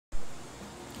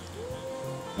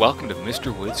Welcome to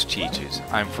Mr. Woods Teaches.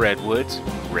 I'm Fred Woods,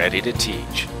 ready to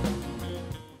teach.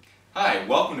 Hi,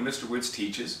 welcome to Mr. Woods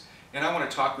Teaches, and I want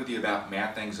to talk with you about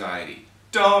math anxiety.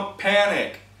 Don't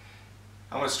panic!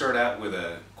 I want to start out with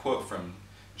a quote from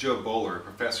Joe Bowler, a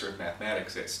professor of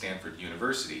mathematics at Stanford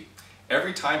University.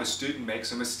 Every time a student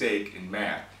makes a mistake in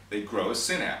math, they grow a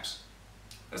synapse.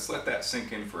 Let's let that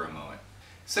sink in for a moment.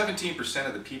 17%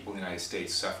 of the people in the United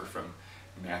States suffer from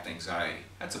math anxiety.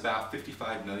 That's about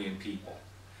 55 million people.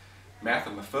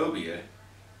 Mathemaphobia,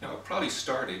 it probably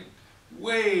started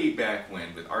way back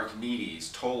when with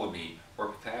Archimedes, Ptolemy, or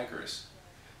Pythagoras.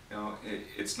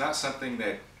 It's not something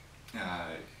that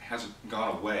hasn't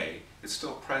gone away. It's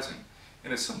still present,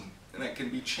 and it's something that can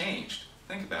be changed.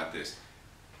 Think about this.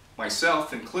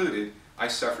 Myself included, I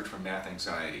suffered from math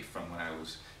anxiety from when I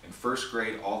was in first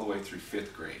grade all the way through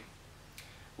fifth grade.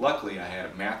 Luckily, I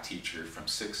had a math teacher from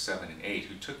 6, 7, and 8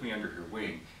 who took me under her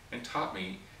wing and taught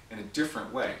me in a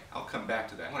different way. I'll come back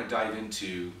to that. I want to dive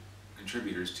into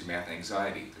contributors to math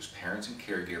anxiety. There's parents and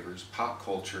caregivers, pop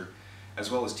culture,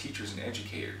 as well as teachers and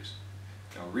educators.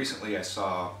 Recently I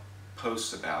saw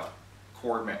posts about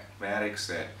core mathematics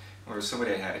that where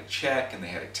somebody had a check and they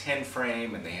had a 10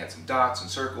 frame and they had some dots and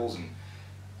circles, and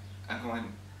I'm going,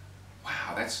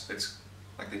 wow, that's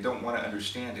like they don't want to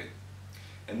understand it.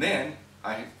 And then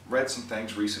I read some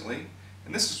things recently,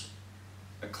 and this is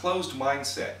a closed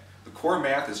mindset. The core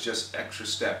math is just extra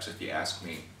steps, if you ask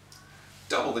me.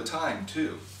 Double the time,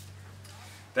 too.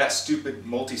 That stupid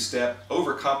multi-step,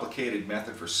 overcomplicated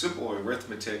method for simple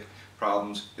arithmetic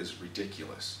problems is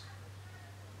ridiculous.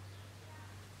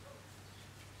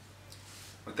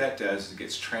 What that does is it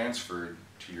gets transferred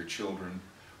to your children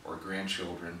or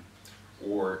grandchildren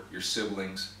or your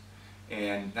siblings,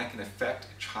 and that can affect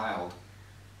a child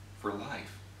for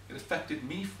life. It affected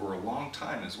me for a long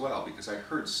time as well, because I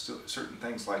heard certain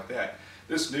things like that.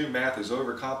 This new math is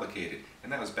overcomplicated,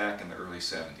 and that was back in the early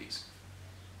 70s.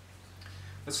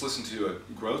 Let's listen to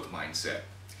a growth mindset.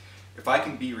 If I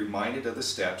can be reminded of the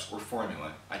steps or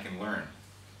formula, I can learn.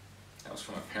 That was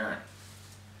from a parent.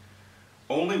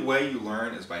 Only way you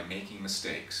learn is by making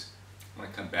mistakes. I'm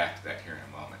going to come back to that here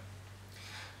in a moment.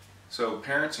 So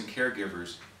parents and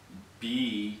caregivers,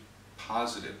 be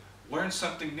positive. Learn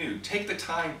something new. Take the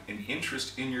time and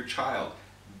interest in your child.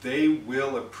 They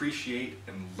will appreciate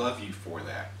and love you for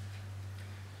that.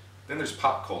 Then there's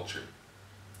pop culture.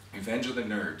 Revenge of the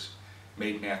Nerds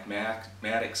made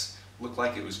mathematics look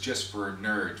like it was just for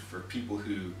nerds, for people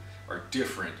who are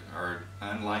different, are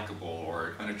unlikable,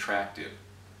 or unattractive.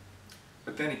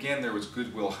 But then again, there was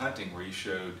Good Will Hunting, where you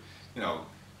showed,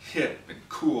 hip and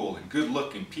cool and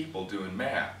good-looking people doing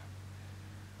math.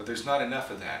 But there's not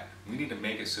enough of that. We need to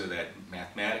make it so that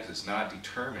mathematics is not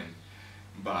determined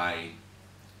by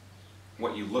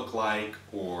what you look like,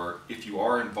 or if you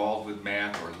are involved with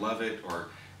math or love it, or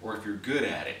if you're good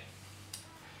at it.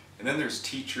 And then there's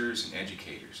teachers and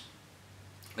educators.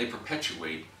 They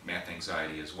perpetuate math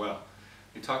anxiety as well.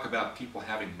 They talk about people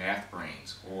having math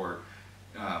brains, or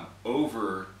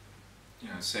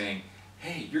saying,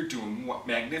 hey, you're doing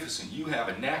magnificent, you have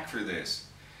a knack for this.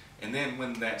 And then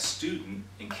when that student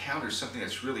encounters something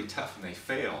that's really tough and they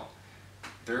fail,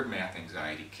 their math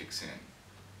anxiety kicks in.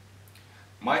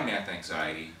 My math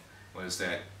anxiety was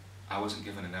that I wasn't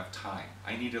given enough time.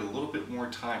 I needed a little bit more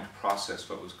time to process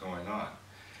what was going on.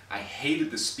 I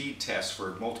hated the speed tests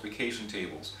for multiplication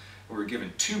tables. We were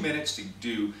given 2 minutes to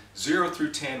do 0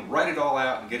 through 10, write it all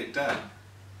out and get it done.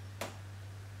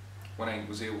 When I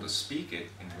was able to speak it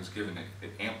and was given it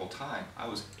ample time, I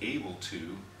was able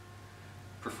to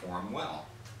perform well,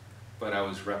 but I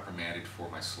was reprimanded for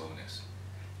my slowness.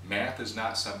 Math is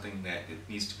not something that it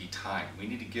needs to be timed. We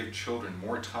need to give children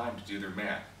more time to do their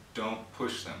math. Don't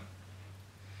push them.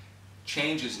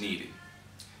 Change is needed.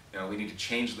 We need to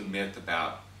change the myth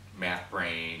about math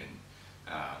brain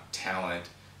and talent.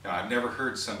 I've never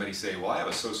heard somebody say, well, I have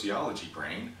a sociology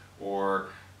brain, or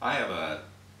I have a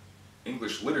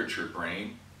English literature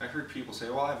brain. I heard people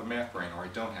say, well, I have a math brain, or I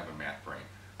don't have a math brain.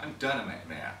 I'm done at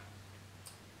math.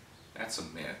 That's a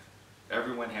myth.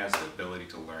 Everyone has the ability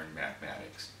to learn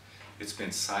mathematics. It's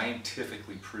been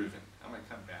scientifically proven. I'm going to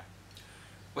come back.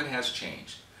 What has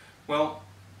changed? Well,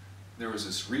 there was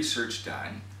this research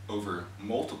done over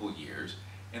multiple years,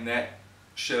 and that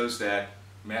shows that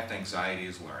math anxiety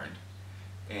is learned,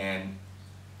 and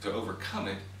to overcome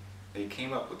it, they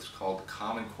came up with what's called the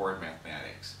Common Core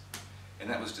mathematics. And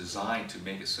that was designed to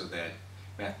make it so that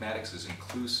mathematics is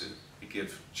inclusive. It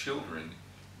gives children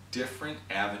different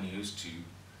avenues to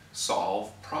solve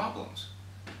problems.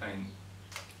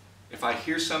 If I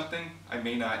hear something, I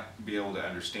may not be able to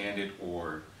understand it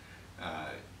or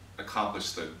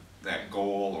accomplish that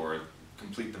goal or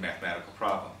complete the mathematical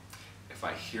problem. If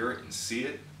I hear it and see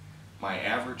it, my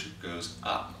average goes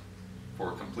up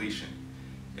for completion.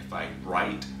 If I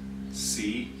write,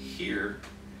 see, hear,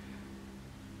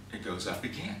 it goes up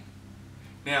again.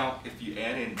 Now, if you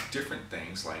add in different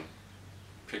things like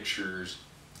pictures,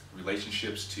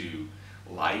 relationships to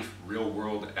life,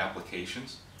 real-world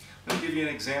applications, let me give you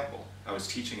an example. I was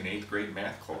teaching an 8th grade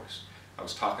math course. I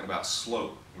was talking about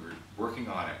slope. We were working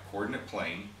on a coordinate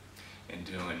plane and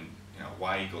doing,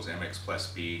 y equals mx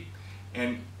plus b.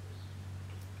 And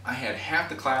I had half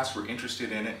the class were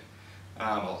interested in it.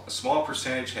 A small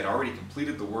percentage had already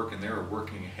completed the work and they were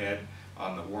working ahead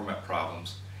on the warm-up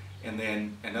problems. And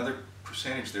then another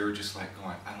percentage, they were just like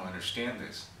going, I don't understand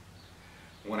this.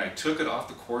 When I took it off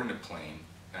the coordinate plane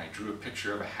and I drew a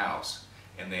picture of a house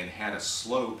and then had a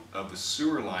slope of the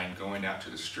sewer line going out to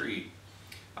the street,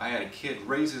 I had a kid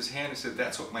raise his hand and said,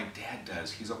 that's what my dad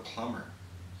does, he's a plumber.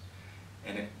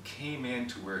 And it came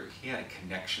into where he had a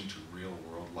connection to real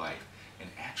world life. And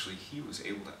actually he was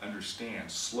able to understand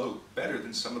slope better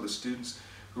than some of the students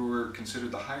who were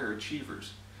considered the higher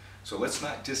achievers. So let's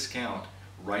not discount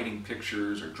writing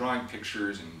pictures or drawing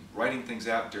pictures and writing things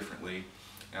out differently,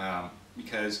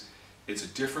 because it's a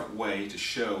different way to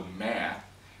show math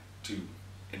to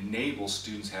enable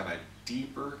students to have a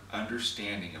deeper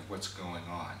understanding of what's going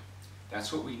on.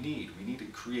 That's what we need. We need to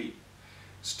create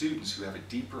students who have a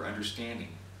deeper understanding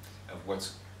of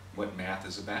what math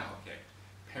is about. Okay.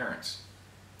 Parents,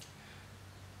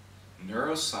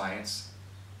 neuroscience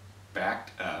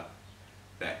backed up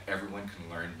that everyone can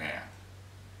learn math.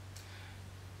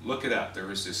 Look it up. There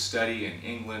was this study in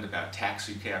England about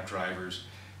taxi cab drivers,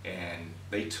 and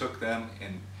they took them,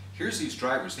 and here's these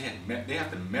drivers, they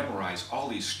have to memorize all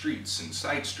these streets and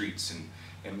side streets,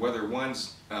 and whether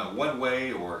one's one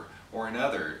way or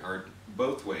another, or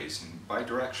both ways and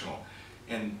bidirectional.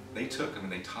 And they took them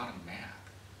and they taught them math.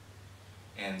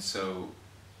 And so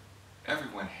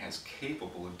everyone is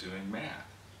capable of doing math.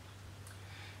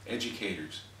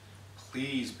 Educators,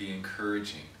 please be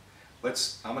encouraging.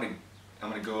 I'm going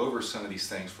to go over some of these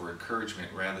things for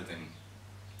encouragement rather than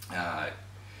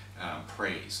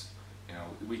praise.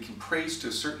 We can praise to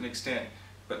a certain extent,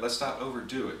 but let's not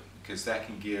overdo it, because that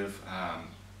can give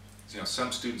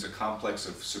some students a complex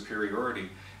of superiority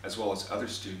as well as other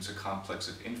students a complex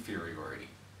of inferiority.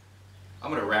 I'm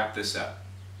going to wrap this up.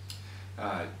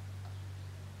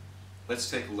 Let's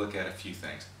take a look at a few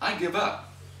things. I give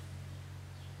up.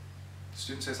 The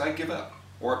student says, I give up.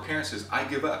 Or a parent says, I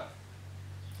give up.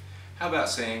 How about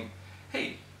saying,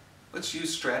 hey, let's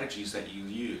use strategies that you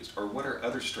used, or what are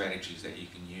other strategies that you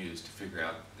can use to figure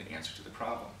out the answer to the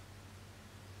problem?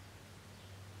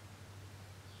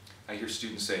 I hear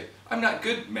students say, I'm not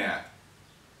good at math.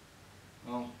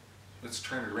 Well, let's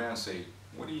turn it around and say,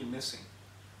 what are you missing?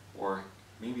 Or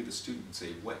maybe the student would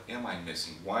say, what am I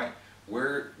missing?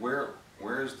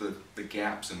 Where's the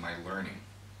gaps in my learning?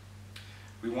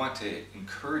 We want to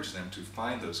encourage them to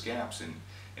find those gaps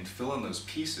and fill in those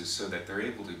pieces so that they're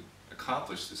able to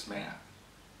accomplish this math.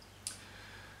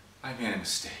 I made a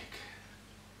mistake.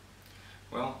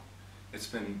 Well, it's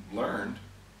been learned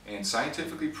and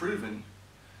scientifically proven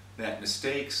that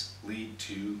mistakes lead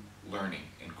to learning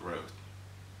and growth.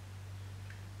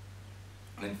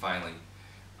 And then finally,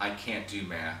 I can't do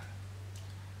math.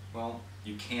 Well,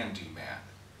 you can do math.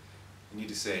 You need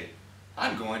to say,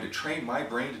 I'm going to train my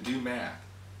brain to do math.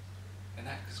 And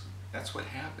that's what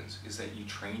happens, is that you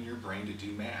train your brain to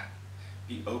do math.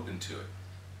 Be open to it.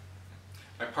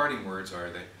 My parting words are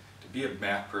that to be a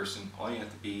math person, all you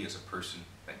have to be is a person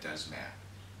that does math.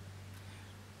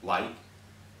 Like,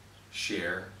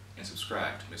 share, and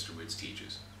subscribe to Mr. Woods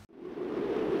Teaches.